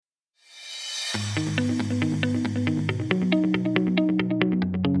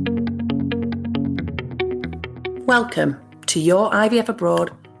Welcome to your IVF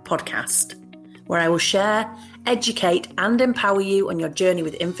Abroad podcast, where I will share, educate and empower you on your journey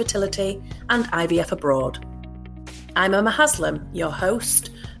with infertility and IVF abroad. I'm Emma Haslam, your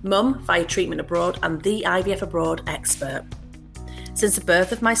host, mum via treatment abroad and the IVF abroad expert. Since the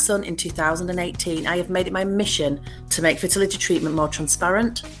birth of my son in 2018, I have made it my mission to make fertility treatment more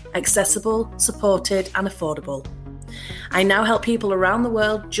transparent, accessible, supported and affordable. I now help people around the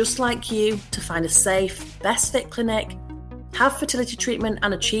world just like you to find a safe, best fit clinic, have fertility treatment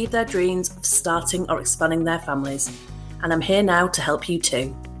and achieve their dreams of starting or expanding their families. And I'm here now to help you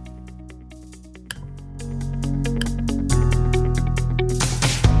too.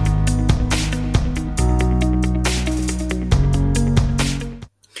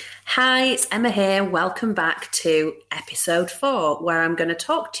 Hi, it's Emma here. Welcome back to episode 4, where I'm going to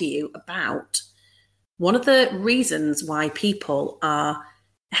talk to you about one of the reasons why people are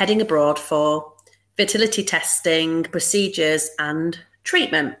heading abroad for fertility testing, procedures and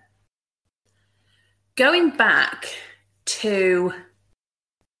treatment. Going back to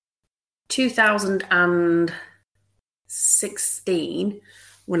 2016,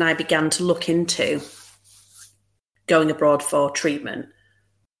 when I began to look into going abroad for treatment,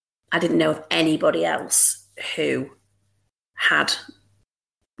 I didn't know of anybody else who had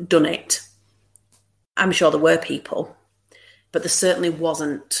done it. I'm sure there were people, but there certainly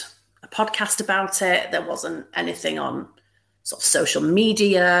wasn't a podcast about it. There wasn't anything on sort of social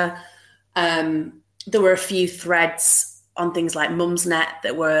media. There were a few threads on things like Mumsnet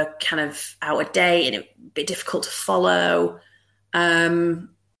that were kind of out of date and it was a bit difficult to follow. And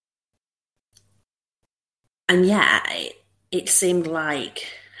yeah, it seemed like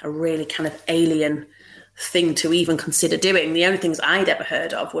a really kind of alien thing to even consider doing. The only things I'd ever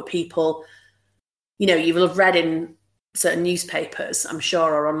heard of were people, you know, you will have read in certain newspapers, I'm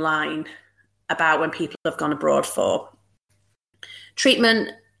sure, or online about when people have gone abroad for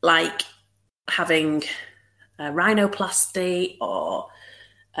treatment, like having a rhinoplasty or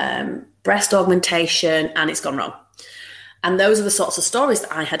breast augmentation, and it's gone wrong. And those are the sorts of stories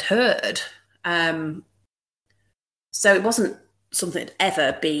that I had heard. So it wasn't something that had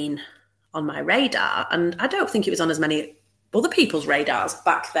ever been on my radar. And I don't think it was on as many other people's radars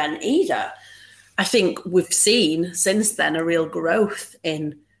back then either. I think we've seen since then a real growth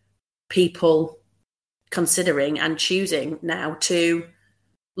in people considering and choosing now to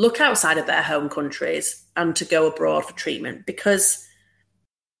look outside of their home countries and to go abroad for treatment, because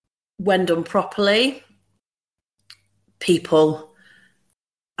when done properly, people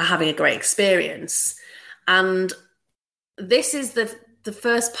are having a great experience. And this is the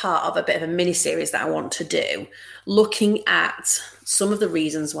first part of a bit of a mini-series that I want to do, looking at some of the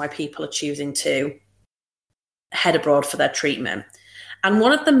reasons why people are choosing to head abroad for their treatment. And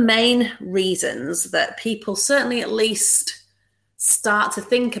one of the main reasons that people certainly at least start to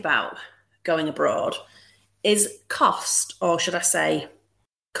think about going abroad is cost, or should I say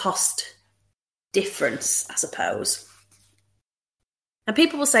cost difference, I suppose. And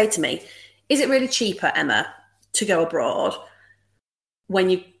people will say to me, is it really cheaper, Emma, to go abroad when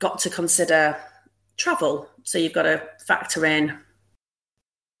you've got to consider travel? So you've got to factor in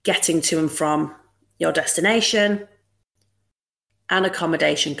getting to and from your destination and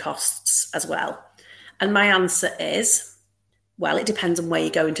accommodation costs as well. And my answer is, well, it depends on where you're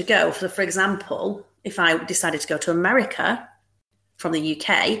going to go. For example, if I decided to go to America from the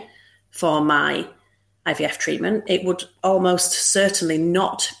UK for my IVF treatment, it would almost certainly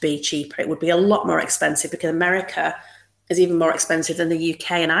not be cheaper. It would be a lot more expensive, because America is even more expensive than the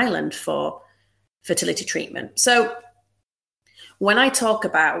UK and Ireland for fertility treatment. So when I talk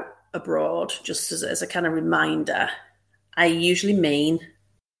about abroad, just as a kind of reminder, I usually mean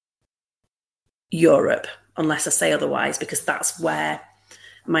Europe, unless I say otherwise, because that's where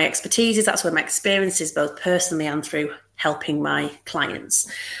my expertise is, that's where my experience is, both personally and through helping my clients.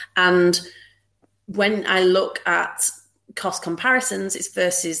 And when I look at cost comparisons, it's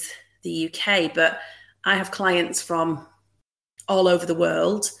versus the UK, but I have clients from all over the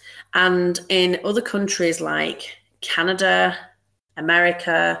world, and in other countries like Canada,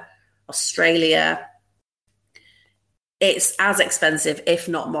 America, Australia, it's as expensive, if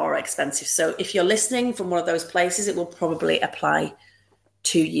not more expensive. So if you're listening from one of those places, it will probably apply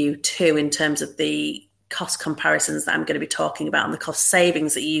to you too, in terms of the cost comparisons that I'm going to be talking about and the cost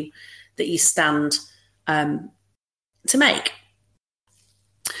savings that you stand to make.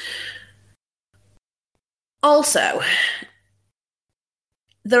 Also,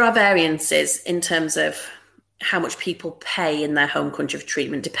 there are variances in terms of how much people pay in their home country for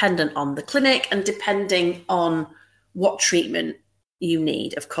treatment, dependent on the clinic and depending on what treatment you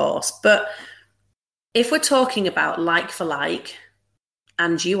need, of course. But if we're talking about like for like,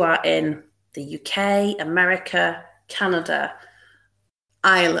 and you are in the UK, America, Canada,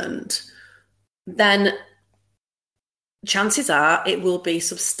 Ireland, then chances are it will be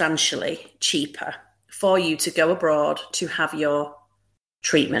substantially cheaper for you to go abroad to have your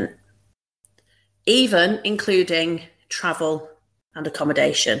treatment, even including travel and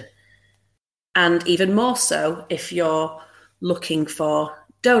accommodation. And even more so if you're looking for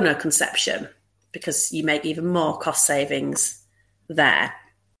donor conception, because you make even more cost savings there.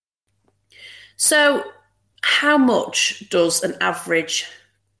 So how much does an average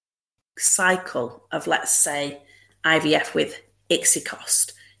cycle of, let's say, IVF with ICSI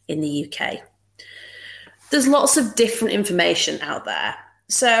cost in the UK? There's lots of different information out there.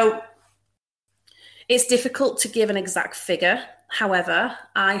 So it's difficult to give an exact figure. However,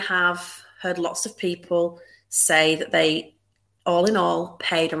 I have heard lots of people say that they, all in all,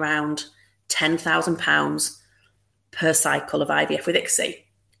 paid around £10,000 per cycle of IVF with ICSI.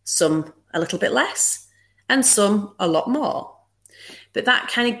 Some a little bit less and some a lot more. But that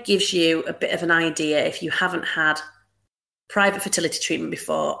kind of gives you a bit of an idea if you haven't had private fertility treatment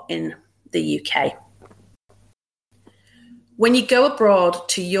before in the UK. When you go abroad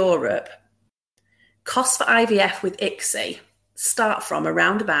to Europe, costs for IVF with ICSI start from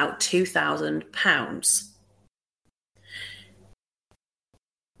around about £2,000.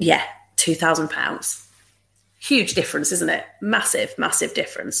 Yeah, £2,000. Huge difference, isn't it? Massive, massive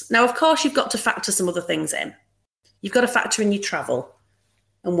difference. Now, of course, you've got to factor some other things in. You've got to factor in your travel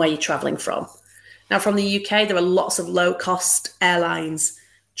and where you're travelling from. Now, from the UK, there are lots of low-cost airlines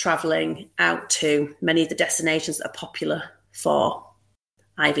travelling out to many of the destinations that are popular for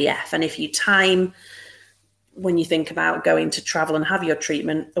IVF. And if you time when you think about going to travel and have your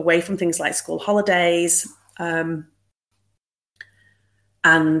treatment away from things like school holidays and,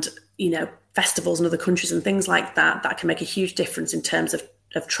 festivals in other countries and things like that, that can make a huge difference in terms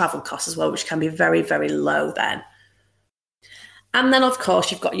of travel costs as well, which can be very, very low then. And then, of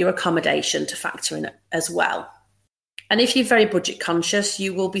course, you've got your accommodation to factor in as well. And if you're very budget conscious,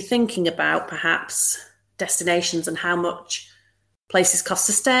 you will be thinking about perhaps destinations and how much places cost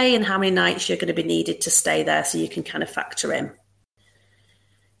to stay and how many nights you're going to be needed to stay there, so you can kind of factor it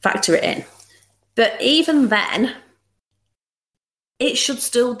in. But even then, it should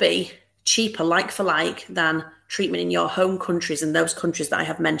still be cheaper, like for like, than treatment in your home countries and those countries that I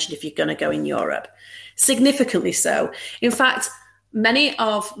have mentioned if you're going to go in Europe. Significantly so. In fact, many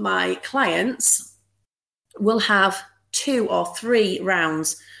of my clients will have 2 or 3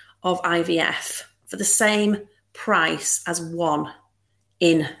 rounds of IVF for the same price as one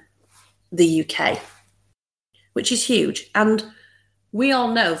in the UK, which is huge. And we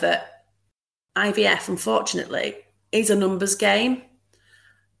all know that IVF, unfortunately, is a numbers game.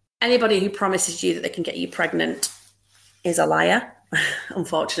 Anybody who promises you that they can get you pregnant is a liar,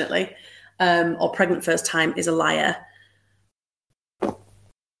 unfortunately, or pregnant first time is a liar.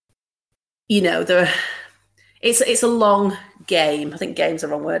 It's a long game. I think game's the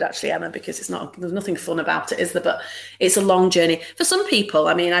wrong word, actually, Emma, because there's nothing fun about it, is there? But it's a long journey. For some people,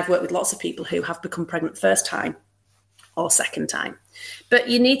 I've worked with lots of people who have become pregnant first time or second time. But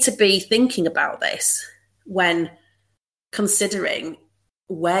you need to be thinking about this when considering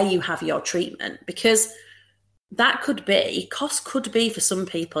where you have your treatment, because cost could be for some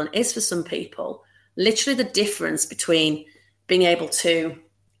people, and is for some people, literally the difference between being able to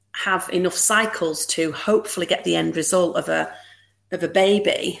have enough cycles to hopefully get the end result of a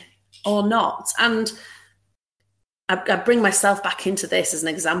baby or not. And I bring myself back into this as an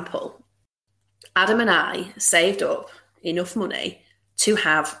example. Adam and I saved up enough money to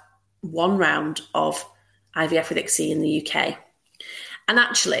have 1 round of IVF with ICSI in the UK. And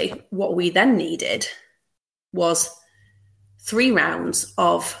actually, what we then needed was 3 rounds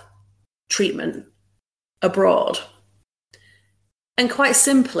of treatment abroad. And quite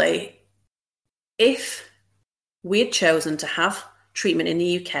simply, if we had chosen to have treatment in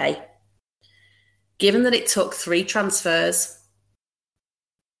the UK, given that it took 3 transfers,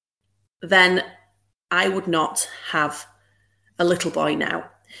 then I would not have a little boy now,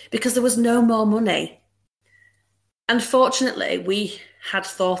 because there was no more money. Unfortunately, we had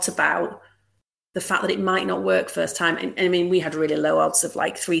thought about the fact that it might not work first time. And we had really low odds of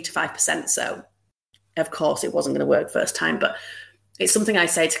like 3 to 5%. So of course it wasn't going to work first time, but it's something I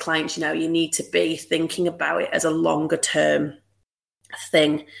say to clients, you need to be thinking about it as a longer term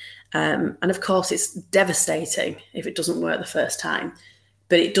thing. And of course it's devastating if it doesn't work the first time,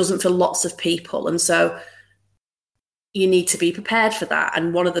 but it doesn't for lots of people. And so you need to be prepared for that.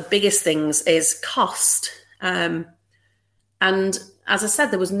 And one of the biggest things is cost. And as I said,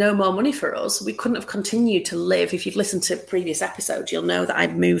 there was no more money for us. We couldn't have continued to live. If you've listened to previous episodes, you'll know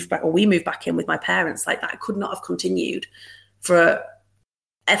that we moved back in with my parents. Like, that could not have continued for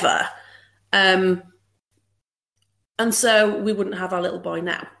ever. And so we wouldn't have our little boy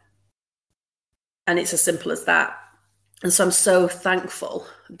now. And it's as simple as that. And so I'm so thankful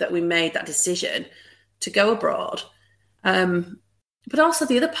that we made that decision to go abroad. But also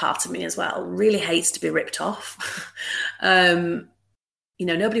the other part of me as well really hates to be ripped off.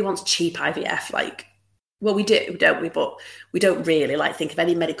 Nobody wants cheap IVF. Like, well, we do, don't we? But we don't really think of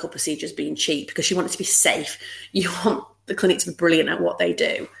any medical procedures being cheap, because you want it to be safe. You want the clinic to be brilliant at what they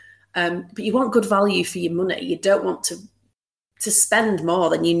do. But you want good value for your money. You don't want to spend more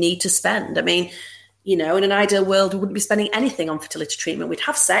than you need to spend. I mean, in an ideal world, we wouldn't be spending anything on fertility treatment. We'd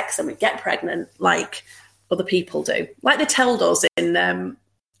have sex and we'd get pregnant like other people do, like they told us in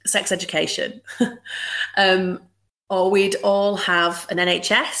sex education. Or we'd all have an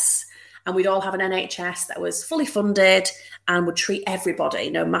NHS, and we'd all have an NHS that was fully funded and would treat everybody,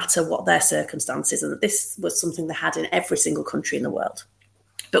 no matter what their circumstances. And this was something they had in every single country in the world.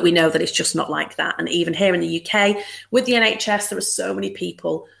 But we know that it's just not like that. And even here in the UK, with the NHS, there are so many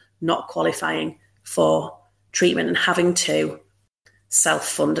people not qualifying for treatment and having to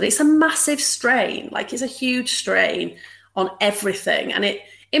self-fund. And it's a massive strain. It's a huge strain on everything. And it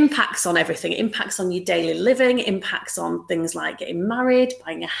impacts on everything. It impacts on your daily living. It impacts on things like getting married,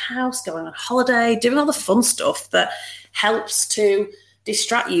 buying a house, going on holiday, doing all the fun stuff that helps to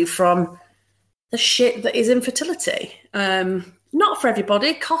distract you from the shit that is infertility. Not for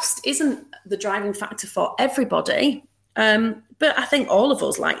everybody. Cost isn't the driving factor for everybody. But I think all of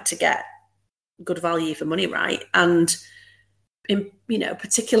us like to get good value for money, right? And,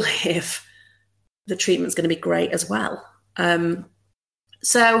 particularly if the treatment's going to be great as well.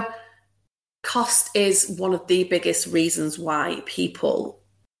 So cost is one of the biggest reasons why people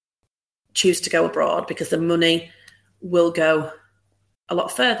choose to go abroad, because the money will go a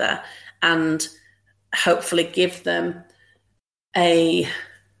lot further and hopefully give them a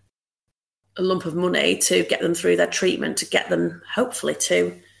lump of money to get them through their treatment, to get them hopefully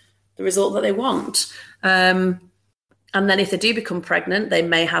to the result that they want. And then if they do become pregnant, they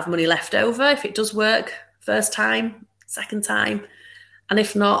may have money left over if it does work first time, second time. And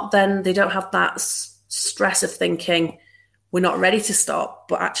if not, then they don't have that stress of thinking we're not ready to stop,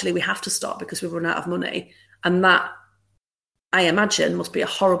 but actually we have to stop because we've run out of money. And that, I imagine, must be a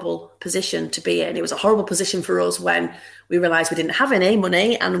horrible position to be in. It was a horrible position for us when we realised we didn't have any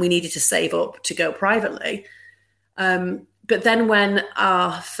money and we needed to save up to go privately. But then when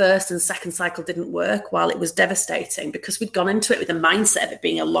our first and second cycle didn't work, while it was devastating, because we'd gone into it with a mindset of it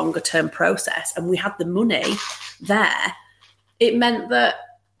being a longer term process and we had the money there, it meant that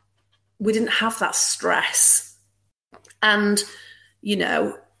we didn't have that stress. And,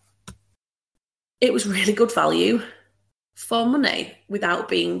 it was really good value for money without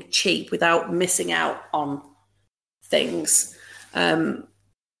being cheap, without missing out on things.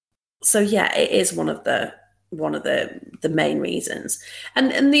 So yeah, it is one of the main reasons.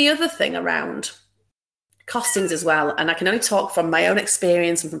 And the other thing around costings as well, and I can only talk from my own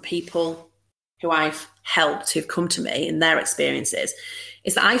experience and from people who I've helped, who've come to me in their experiences,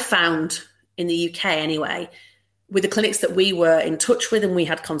 is that I found in the UK anyway, with the clinics that we were in touch with and we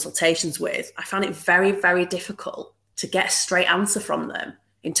had consultations with, I found it very, very difficult to get a straight answer from them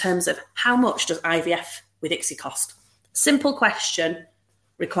in terms of how much does IVF with ICSI cost? Simple question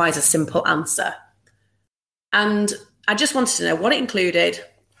requires a simple answer. And I just wanted to know what it included,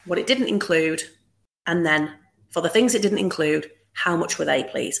 what it didn't include, and then for the things it didn't include, how much were they,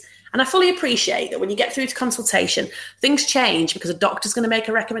 please? And I fully appreciate that when you get through to consultation, things change because a doctor's going to make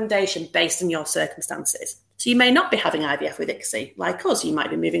a recommendation based on your circumstances. So you may not be having IVF with ICSI, like us, you might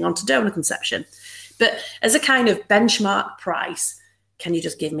be moving on to donor conception. But as a kind of benchmark price, can you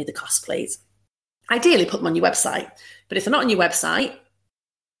just give me the cost, please? Ideally, put them on your website. But if they're not on your website,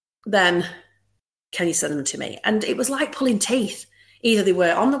 then can you send them to me? And it was like pulling teeth. Either they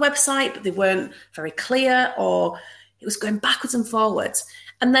were on the website, but they weren't very clear, or it was going backwards and forwards.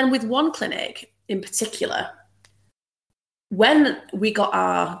 And then with one clinic in particular, when we got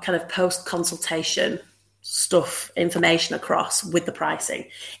our kind of post-consultation stuff, information across with the pricing,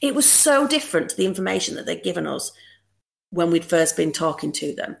 it was so different to the information that they'd given us when we'd first been talking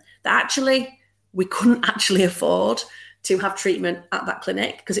to them, that actually we couldn't actually afford to have treatment at that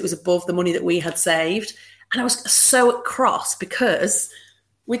clinic because it was above the money that we had saved. And I was so cross because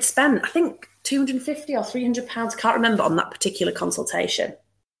we'd spent, I think, £250 or £300, I can't remember, on that particular consultation.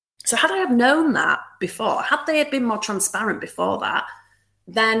 So had I have known that before, had they been more transparent before that,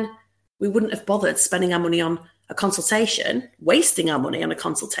 then we wouldn't have bothered spending our money on a consultation, wasting our money on a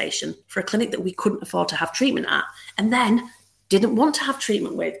consultation for a clinic that we couldn't afford to have treatment at, and then didn't want to have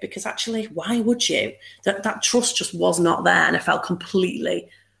treatment with, because actually, why would you? That trust just was not there, and I felt completely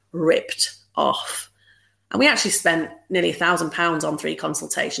ripped off. And we actually spent nearly £1,000 on 3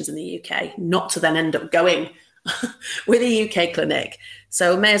 consultations in the UK, not to then end up going with a UK clinic.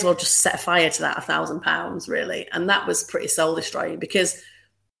 So may as well just set fire to that £1,000, really. And that was pretty soul destroying, because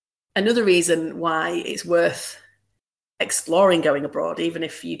another reason why it's worth exploring going abroad, even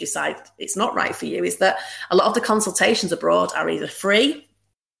if you decide it's not right for you, is that a lot of the consultations abroad are either free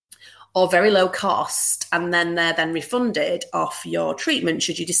or very low cost, and then they're then refunded off your treatment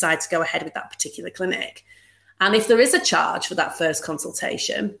should you decide to go ahead with that particular clinic. And if there is a charge for that first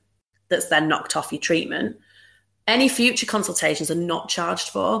consultation that's then knocked off your treatment, any future consultations are not charged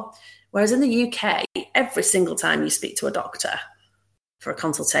for. Whereas in the UK, every single time you speak to a doctor for a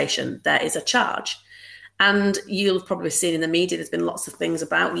consultation, there is a charge. And you'll have probably seen in the media, there's been lots of things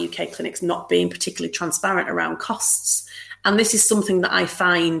about UK clinics not being particularly transparent around costs. And this is something that I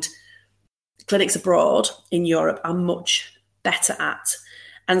find clinics abroad in Europe are much better at.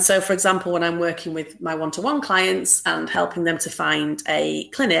 And so, for example, when I'm working with my one-to-one clients and helping them to find a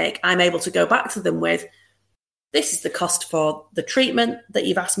clinic, I'm able to go back to them with, this is the cost for the treatment that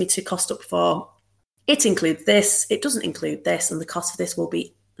you've asked me to cost up for. It includes this, it doesn't include this, and the cost of this will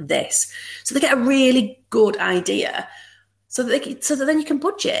be this. So they get a really good idea so that then you can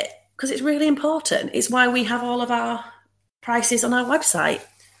budget, because it's really important. It's why we have all of our prices on our website,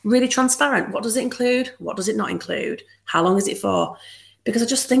 really transparent. What does it include? What does it not include? How long is it for? Because I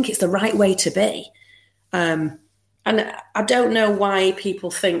just think it's the right way to be. And I don't know why people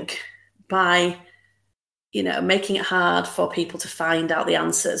think by, making it hard for people to find out the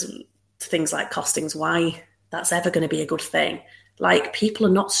answers to things like costings, why that's ever going to be a good thing. Like, people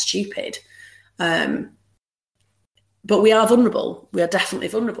are not stupid. But we are vulnerable. We are definitely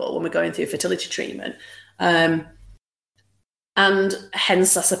vulnerable when we're going through fertility treatment. And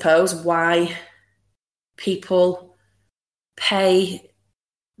hence, I suppose, why people pay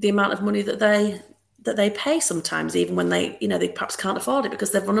the amount of money that they pay sometimes, even when they perhaps can't afford it,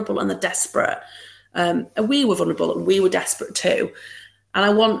 because they're vulnerable and they're desperate. And we were vulnerable and we were desperate too. And I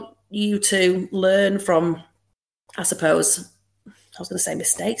want you to learn from, I suppose, I was going to say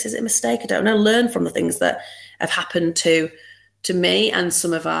mistakes. Is it a mistake? I don't know. Learn from the things that have happened to me and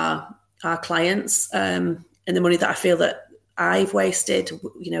some of our clients, and the money that I feel that I've wasted,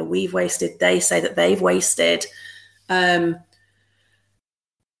 we've wasted, they say that they've wasted. And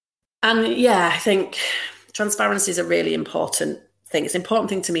yeah, I think transparency is a really important thing. It's an important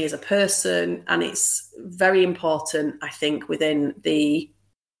thing to me as a person, and it's very important, I think, within the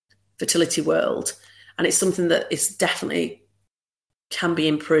fertility world. And it's something that is definitely can be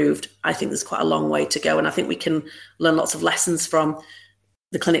improved. I think there's quite a long way to go. And I think we can learn lots of lessons from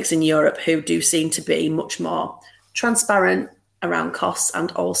the clinics in Europe who do seem to be much more transparent around costs,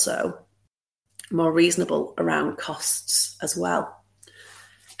 and also more reasonable around costs as well.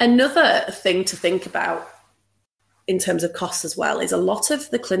 Another thing to think about in terms of costs as well is a lot of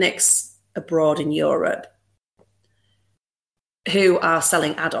the clinics abroad in Europe who are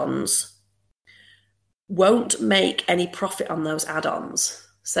selling add-ons won't make any profit on those add-ons.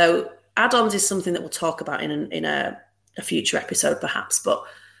 So add-ons is something that we'll talk about in a future episode perhaps, but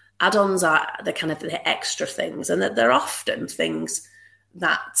add-ons are the kind of the extra things, and that they're often things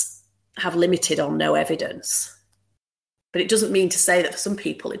that have limited or no evidence. But it doesn't mean to say that for some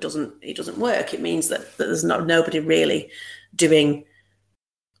people it doesn't work. It means that there's nobody really doing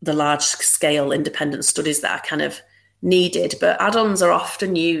the large scale independent studies that are kind of needed. But add-ons are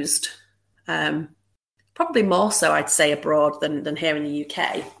often used, probably more so, I'd say, abroad than here in the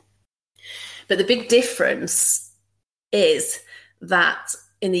UK. But the big difference is that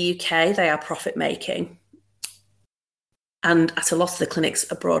in the UK they are profit making, and at a lot of the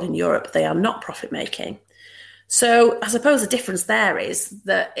clinics abroad in Europe they are not profit making. So I suppose the difference there is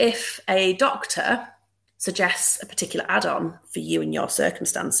that if a doctor suggests a particular add-on for you in your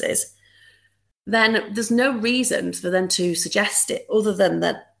circumstances, then there's no reason for them to suggest it other than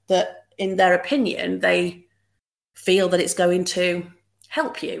that in their opinion, they feel that it's going to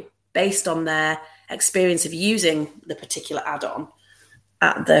help you based on their experience of using the particular add-on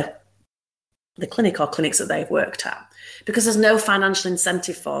at the clinic or clinics that they've worked at. Because there's no financial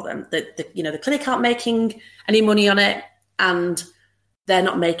incentive for them. The clinic aren't making any money on it, and they're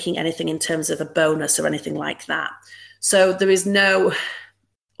not making anything in terms of a bonus or anything like that. So there is no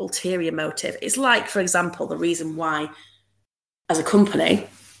ulterior motive. It's like, for example, the reason why, as a company,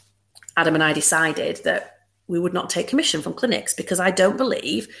 Adam and I decided that we would not take commission from clinics, because I don't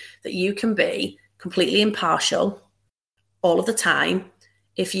believe that you can be completely impartial all of the time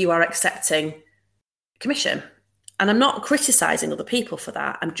if you are accepting commission. And I'm not criticizing other people for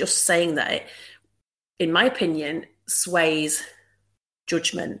that. I'm just saying that it, in my opinion, sways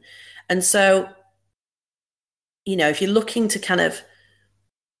judgment. And so, if you're looking to kind of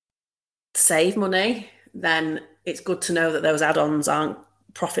save money, then it's good to know that those add-ons aren't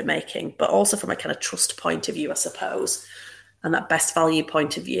profit making, but also from a kind of trust point of view, I suppose, and that best value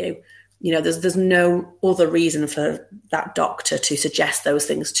point of view. There's no other reason for that doctor to suggest those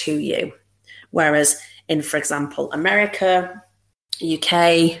things to you. Whereas in, for example, America,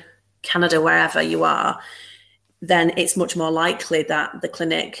 UK, Canada, wherever you are, then it's much more likely that the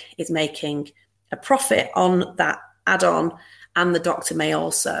clinic is making a profit on that add-on, and the doctor may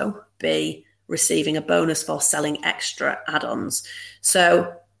also be receiving a bonus for selling extra add-ons.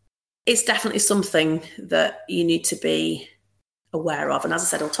 So it's definitely something that you need to be aware of. And as I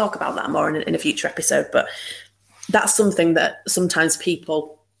said, I'll talk about that more in a future episode, but that's something that sometimes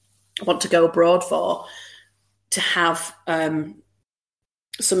people want to go abroad for, to have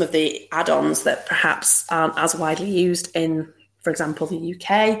some of the add-ons that perhaps aren't as widely used in, for example, the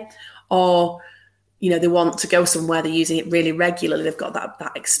UK, or they want to go somewhere they're using it really regularly. They've got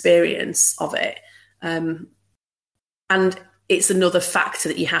that experience of it, and it's another factor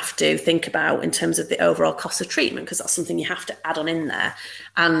that you have to think about in terms of the overall cost of treatment, because that's something you have to add on in there.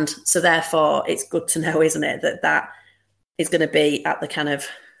 And so therefore it's good to know, isn't it, that is going to be at the kind of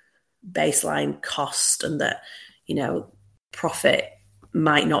baseline cost, and that profit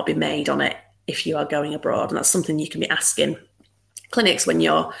might not be made on it if you are going abroad. And that's something you can be asking clinics when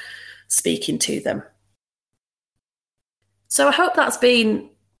you're speaking to them. So I hope that's been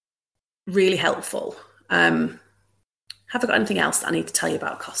really helpful. Have I got anything else that I need to tell you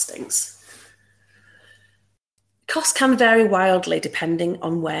about costings? Costs can vary wildly depending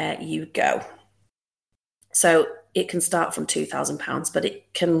on where you go. So it can start from £2,000, but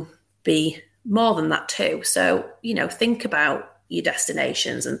it can be more than that too. So, think about your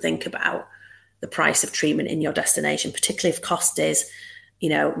destinations and think about the price of treatment in your destination, particularly if cost is,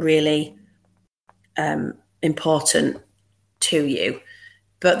 really important to you.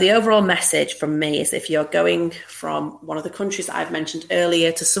 But the overall message from me is, if you're going from one of the countries that I've mentioned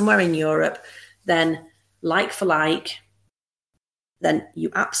earlier to somewhere in Europe, then like for like, then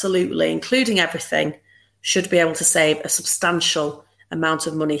you absolutely, including everything, should be able to save a substantial amount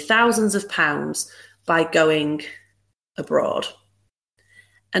of money, thousands of pounds, by going abroad.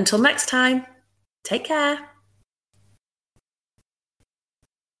 Until next time, take care.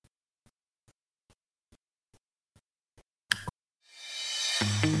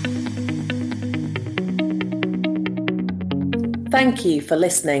 Thank you for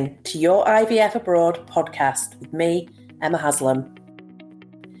listening to Your IVF Abroad podcast with me, Emma Haslam.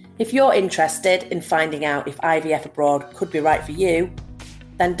 If you're interested in finding out if IVF Abroad could be right for you,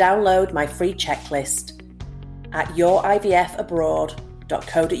 then download my free checklist at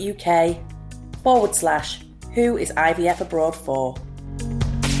yourivfabroad.co.uk/who is IVF Abroad for.